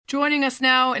Joining us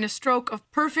now in a stroke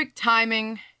of perfect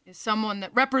timing is someone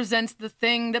that represents the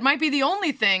thing that might be the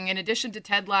only thing, in addition to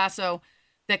Ted Lasso,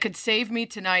 that could save me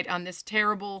tonight on this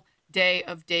terrible day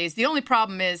of days. The only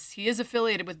problem is he is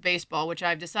affiliated with baseball, which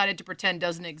I've decided to pretend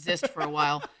doesn't exist for a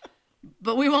while.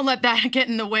 But we won't let that get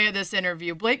in the way of this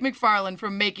interview. Blake McFarland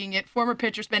from Making It, former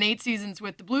pitcher, spent 8 seasons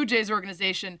with the Blue Jays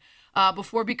organization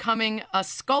before becoming a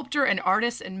sculptor and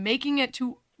artist and making it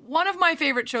to one of my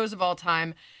favorite shows of all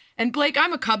time. And Blake,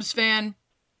 I'm a Cubs fan.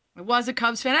 I was a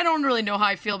Cubs fan. I don't really know how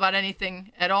I feel about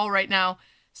anything at all right now.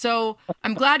 So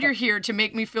I'm glad you're here to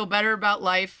make me feel better about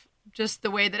life, just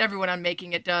the way that everyone on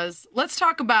Making It does. Let's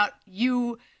talk about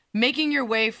you making your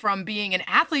way from being an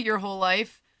athlete your whole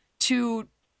life to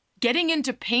getting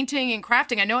into painting and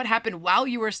crafting. I know it happened while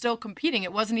you were still competing.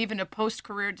 It wasn't even a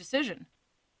post-career decision.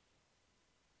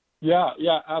 Yeah,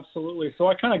 absolutely. So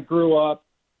I kind of grew up,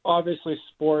 obviously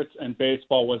sports and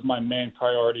baseball was my main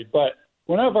priority. But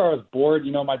whenever I was bored,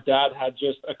 my dad had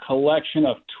just a collection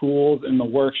of tools in the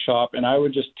workshop, and I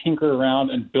would just tinker around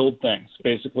and build things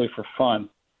basically for fun.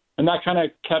 And that kind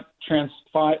of kept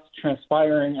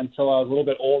transpiring until I was a little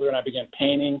bit older and I began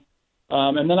painting.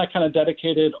 And then I kind of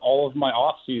dedicated all of my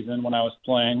off season when I was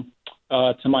playing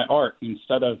to my art.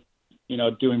 Instead of,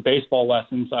 doing baseball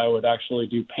lessons, I would actually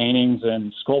do paintings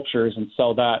and sculptures and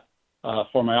sell that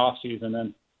for my off season.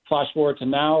 And flash forward to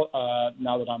now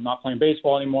that I'm not playing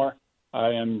baseball anymore, I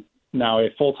am now a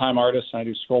full-time artist and I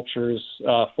do sculptures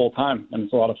full-time, and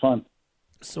it's a lot of fun.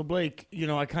 So, Blake,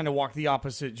 I kind of walked the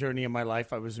opposite journey in my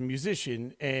life. I was a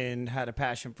musician and had a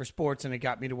passion for sports, and it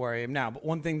got me to where I am now. But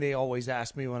one thing they always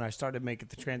asked me when I started making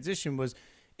the transition was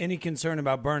any concern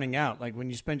about burning out. Like when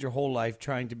you spend your whole life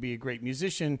trying to be a great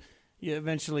musician, you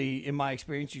eventually, in my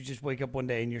experience, you just wake up one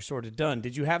day and you're sort of done.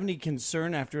 Did you have any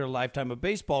concern after a lifetime of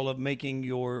baseball of making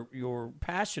your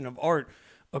passion of art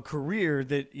a career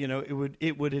that,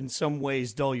 it would in some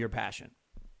ways dull your passion?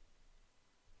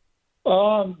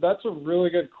 That's a really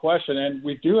good question, and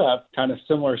we do have kind of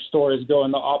similar stories go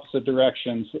in the opposite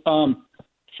directions.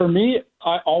 For me,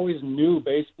 I always knew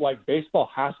baseball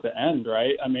has to end,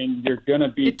 right? I mean, you're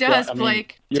gonna be. It does,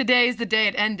 Blake. Today's the day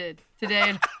it ended.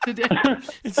 Today.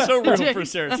 It's so real for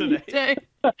Sarah today.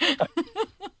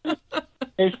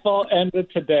 Baseball ended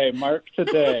today. Mark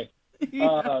today.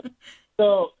 Yeah.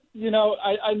 So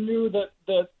I knew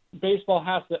that baseball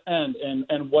has to end,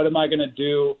 and what am I going to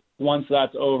do once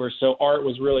that's over? So art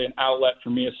was really an outlet for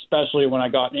me, especially when I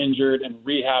got injured and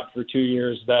rehabbed for 2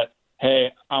 years, that,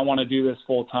 hey, I want to do this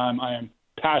full time. I am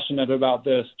passionate about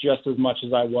this just as much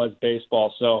as I was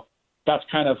baseball. So that's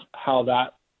kind of how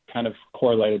that kind of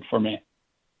correlated for me.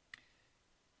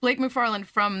 Blake McFarland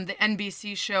from the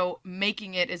NBC show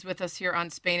Making It is with us here on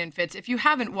Spain and Fitz. If you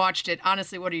haven't watched it,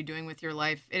 honestly, what are you doing with your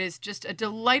life? It is just a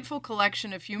delightful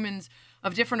collection of humans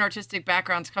of different artistic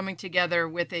backgrounds coming together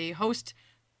with a host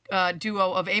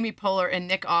duo of Amy Poehler and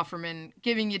Nick Offerman,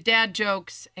 giving you dad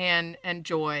jokes and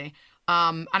joy.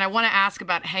 And I want to ask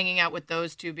about hanging out with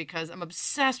those two because I'm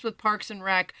obsessed with Parks and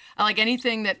Rec. I like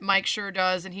anything that Mike Schur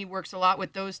does, and he works a lot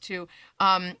with those two.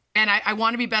 And I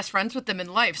want to be best friends with them in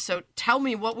life. So tell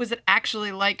me, what was it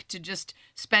actually like to just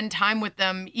spend time with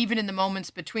them, even in the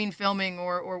moments between filming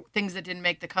or things that didn't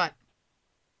make the cut?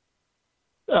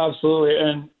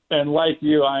 Absolutely. And like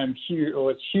you, I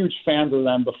was huge fans of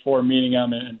them before meeting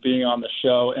them and being on the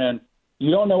show. And you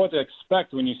don't know what to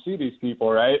expect when you see these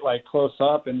people, right? Like close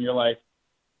up, and you're like,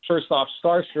 first off,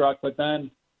 starstruck, but then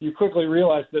you quickly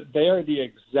realize that they are the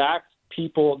exact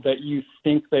people that you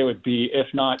think they would be, if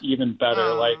not even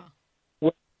better. Like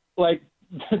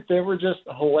they were just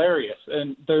hilarious.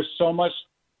 And there's so much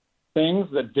things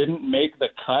that didn't make the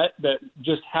cut that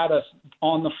just had us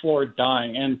on the floor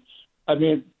dying. And I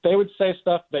mean, they would say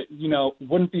stuff that,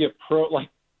 wouldn't be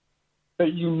that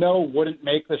wouldn't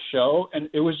make the show, and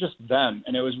it was just them.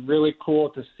 And it was really cool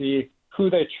to see who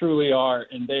they truly are,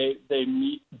 and they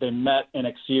met and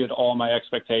exceeded all my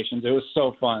expectations. It was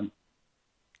so fun.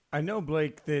 I know,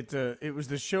 Blake, that it was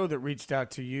the show that reached out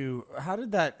to you. How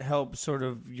did that help sort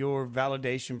of your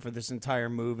validation for this entire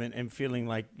movement and feeling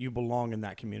like you belong in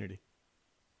that community?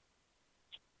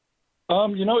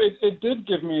 It did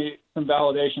give me some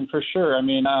validation for sure. I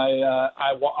mean, I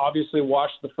obviously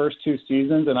watched the first 2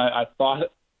 seasons, and I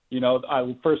thought,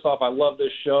 first off, I love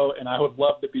this show, and I would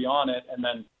love to be on it. And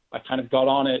then I kind of got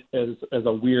on it as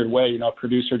a weird way. A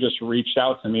producer just reached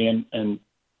out to me, and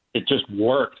it just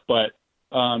worked. But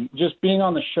just being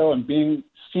on the show and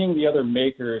seeing the other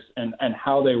makers and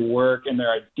how they work and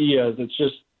their ideas, it's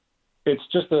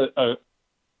just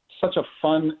such a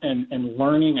fun and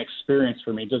learning experience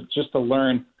for me, just to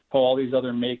learn how all these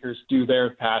other makers do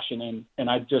their passion. And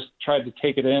I just tried to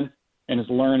take it in and just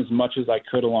learn as much as I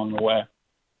could along the way.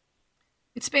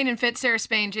 It's Spain and Fitz, Sarah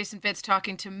Spain, Jason Fitz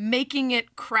talking to Making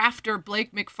It crafter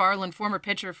Blake McFarland, former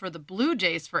pitcher for the Blue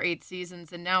Jays for 8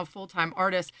 seasons and now full-time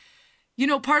artist. You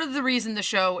know, part of the reason the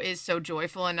show is so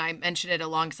joyful, and I mentioned it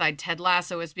alongside Ted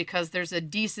Lasso, is because there's a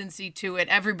decency to it.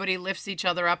 Everybody lifts each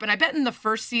other up. And I bet in the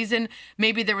first season,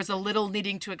 maybe there was a little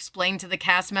needing to explain to the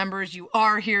cast members, you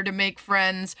are here to make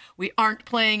friends. We aren't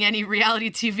playing any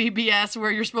reality TV BS where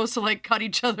you're supposed to like cut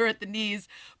each other at the knees.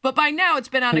 But by now, it's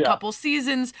been on a couple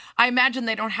seasons. I imagine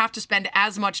they don't have to spend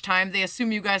as much time. They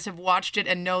assume you guys have watched it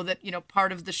and know that, you know,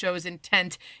 part of the show's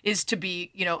intent is to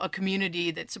be, you know, a community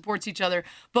that supports each other.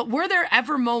 But were there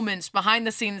ever moments behind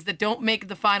the scenes that don't make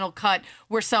the final cut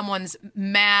where someone's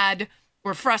mad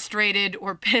or frustrated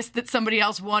or pissed that somebody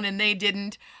else won and they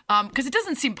didn't? Because it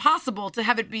doesn't seem possible to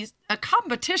have it be a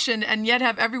competition and yet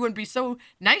have everyone be so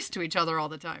nice to each other all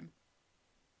the time.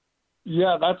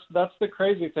 Yeah, that's the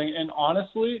crazy thing. And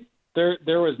honestly, there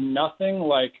was nothing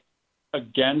like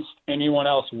against anyone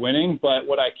else winning. But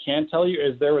what I can tell you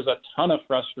is there was a ton of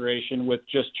frustration with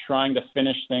just trying to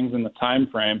finish things in the time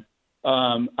frame.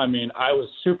 I mean, I was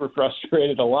super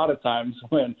frustrated a lot of times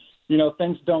when, you know,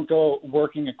 things don't go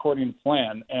working according to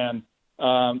plan. And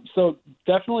so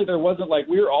definitely there wasn't like,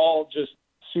 we were all just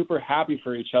super happy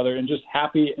for each other and just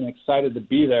happy and excited to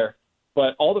be there.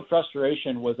 But all the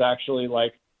frustration was actually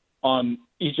like on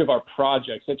each of our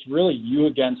projects. It's really you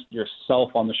against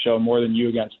yourself on the show more than you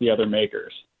against the other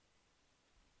makers.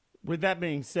 With that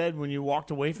being said, when you walked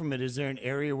away from it, is there an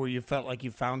area where you felt like you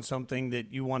found something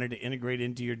that you wanted to integrate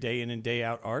into your day in and day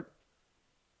out art?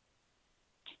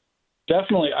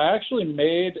 Definitely. I actually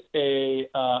made a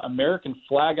American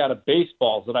flag out of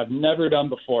baseballs that I've never done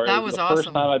before. That it was the awesome.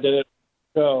 First time I did it.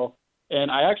 So,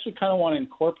 and I actually kind of want to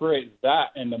incorporate that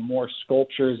into more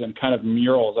sculptures and kind of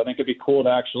murals. I think it'd be cool to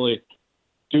actually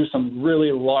do some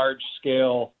really large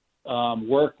scale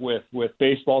work with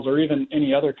baseballs or even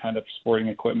any other kind of sporting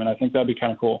equipment. I think that'd be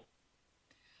kind of cool.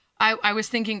 I was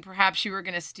thinking perhaps you were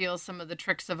going to steal some of the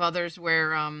tricks of others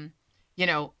where, you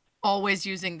know, always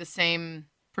using the same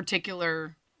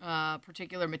particular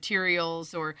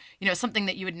materials or, you know, something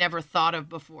that you had never thought of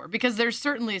before. Because there's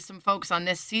certainly some folks on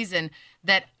this season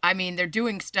that, I mean, they're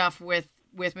doing stuff with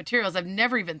materials I've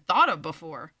never even thought of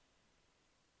before.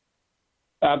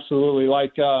 Absolutely.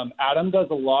 Like Adam does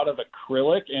a lot of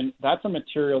acrylic, and that's a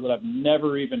material that I've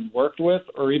never even worked with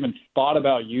or even thought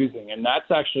about using. And that's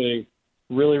actually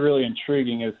really, really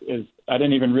intriguing is I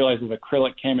didn't even realize that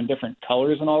acrylic came in different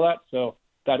colors and all that. So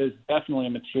that is definitely a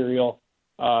material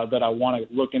that I want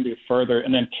to look into further.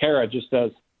 And then Kara just does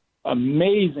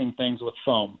amazing things with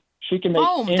foam. She can make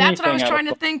foam. That's what I was trying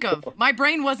to foam. think of. My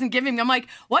brain wasn't giving me. I'm like,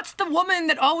 what's the woman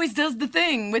that always does the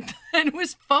thing with? And it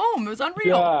was foam. It was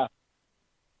unreal.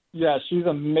 Yeah, she's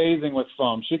amazing with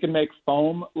foam. She can make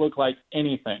foam look like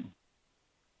anything.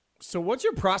 So what's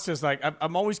your process like?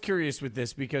 I'm always curious with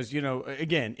this because, you know,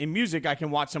 again, in music, I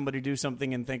can watch somebody do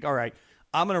something and think, all right,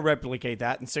 I'm going to replicate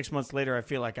that. And 6 months later, I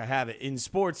feel like I have it. In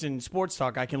sports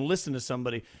talk, I can listen to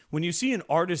somebody. When you see an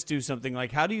artist do something,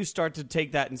 like how do you start to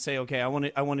take that and say, okay, I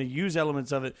want to use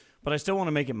elements of it, but I still want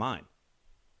to make it mine?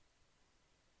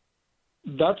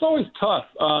 That's always tough.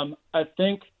 I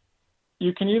think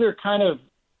you can either kind of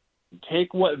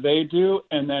take what they do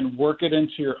and then work it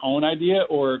into your own idea,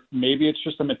 or maybe it's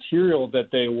just a material that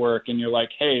they work and you're like,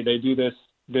 hey, they do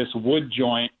this wood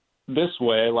joint this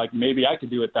way, like maybe I could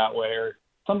do it that way or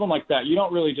something like that. You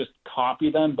don't really just copy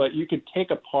them, but you could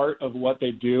take a part of what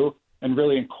they do and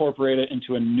really incorporate it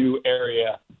into a new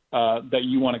area that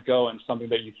you want to go and something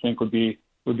that you think would be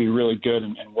really good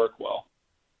and work well.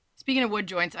 Speaking of wood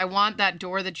joints, I want that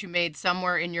door that you made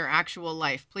somewhere in your actual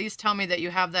life. Please tell me that you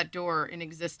have that door in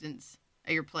existence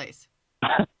at your place.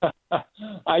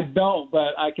 I don't,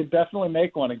 but I could definitely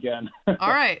make one again.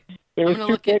 All right. It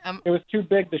was too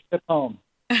big to ship home.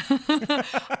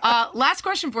 Last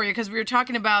question for you, because we were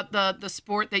talking about the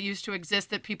sport that used to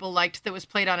exist that people liked that was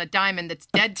played on a diamond that's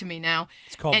dead to me now.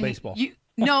 It's called baseball.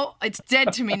 No, it's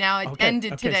dead to me now. It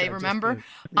ended today, remember?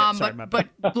 But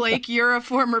Blake, you're a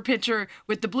former pitcher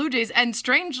with the Blue Jays. And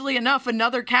strangely enough,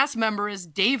 another cast member is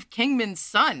Dave Kingman's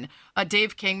son.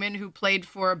 Dave Kingman, who played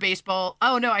for a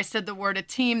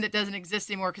team that doesn't exist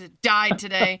anymore because it died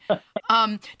today.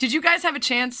 Did you guys have a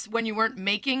chance when you weren't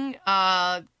making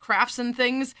crafts and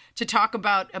things to talk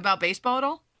about baseball at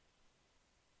all?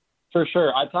 For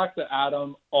sure. I talk to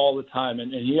Adam all the time,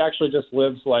 and he actually just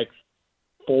lives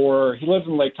he lives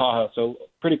in Lake Tahoe, so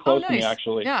pretty close to me,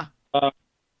 actually. Yeah.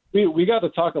 We got to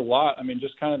talk a lot. I mean,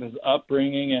 just kind of his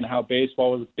upbringing and how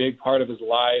baseball was a big part of his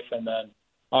life, and then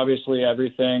obviously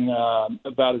everything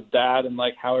about his dad and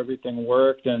how everything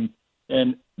worked. And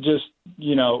and just,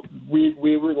 we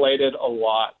related a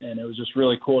lot, and it was just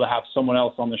really cool to have someone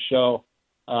else on the show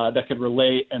that could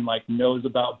relate and like knows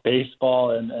about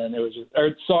baseball, and it was just,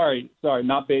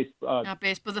 not baseball. Not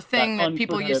baseball, the thing that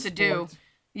people used to do.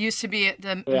 It used to be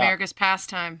America's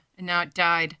pastime, and now it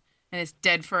died, and it's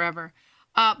dead forever.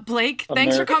 Blake,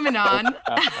 thanks for coming on.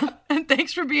 And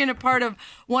thanks for being a part of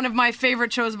one of my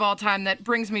favorite shows of all time that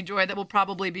brings me joy, that will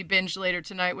probably be binged later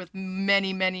tonight with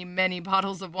many, many, many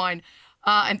bottles of wine.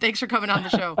 And thanks for coming on the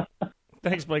show.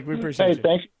 Thanks, Blake. We appreciate you.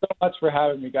 Thanks so much for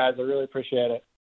having me, guys. I really appreciate it.